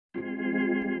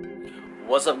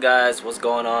What's up, guys? What's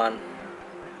going on?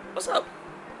 What's up?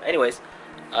 Anyways,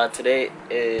 today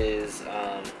is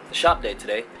the shop day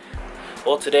today.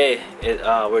 Well, today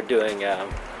we're doing a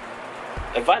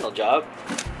vinyl job.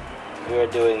 We're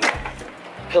doing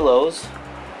pillows.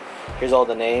 Here's all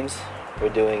the names. We're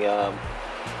doing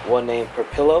one name per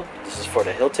pillow. This is for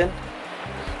the Hilton.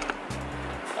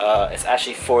 It's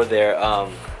actually for their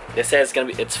they said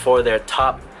it's for their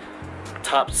top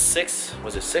 6.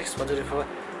 Was it 6? 1, 2, 3, 4?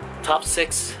 Top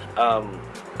 6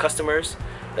 customers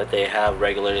that they have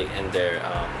regularly in their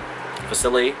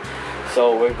facility.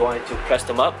 So we're going to press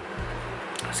them up.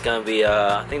 It's gonna be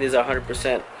I think these are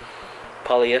 100%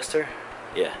 polyester.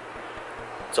 Yeah.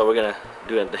 So we're gonna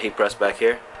do the heat press back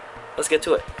here. Let's get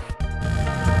to it.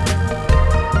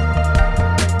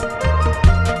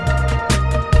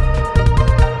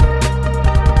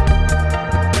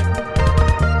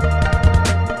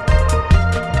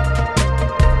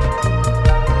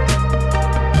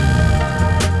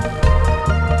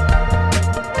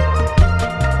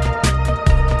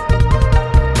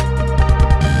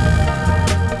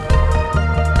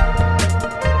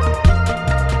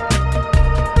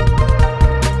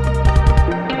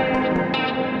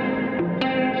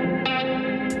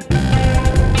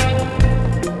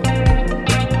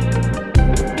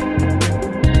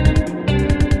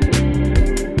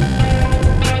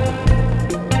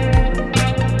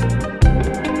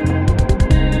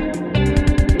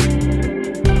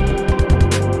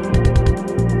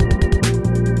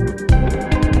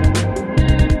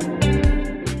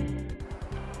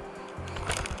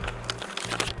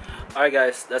 Alright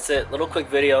guys, that's it. Little quick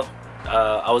video.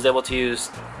 I was able to use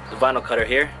the vinyl cutter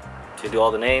here to do all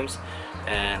the names,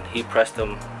 and he pressed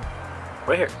them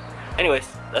right here. Anyways,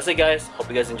 that's it guys. Hope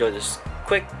you guys enjoyed this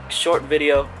quick short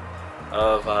video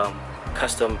of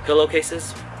custom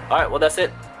pillowcases. Alright, well that's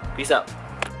it. Peace out.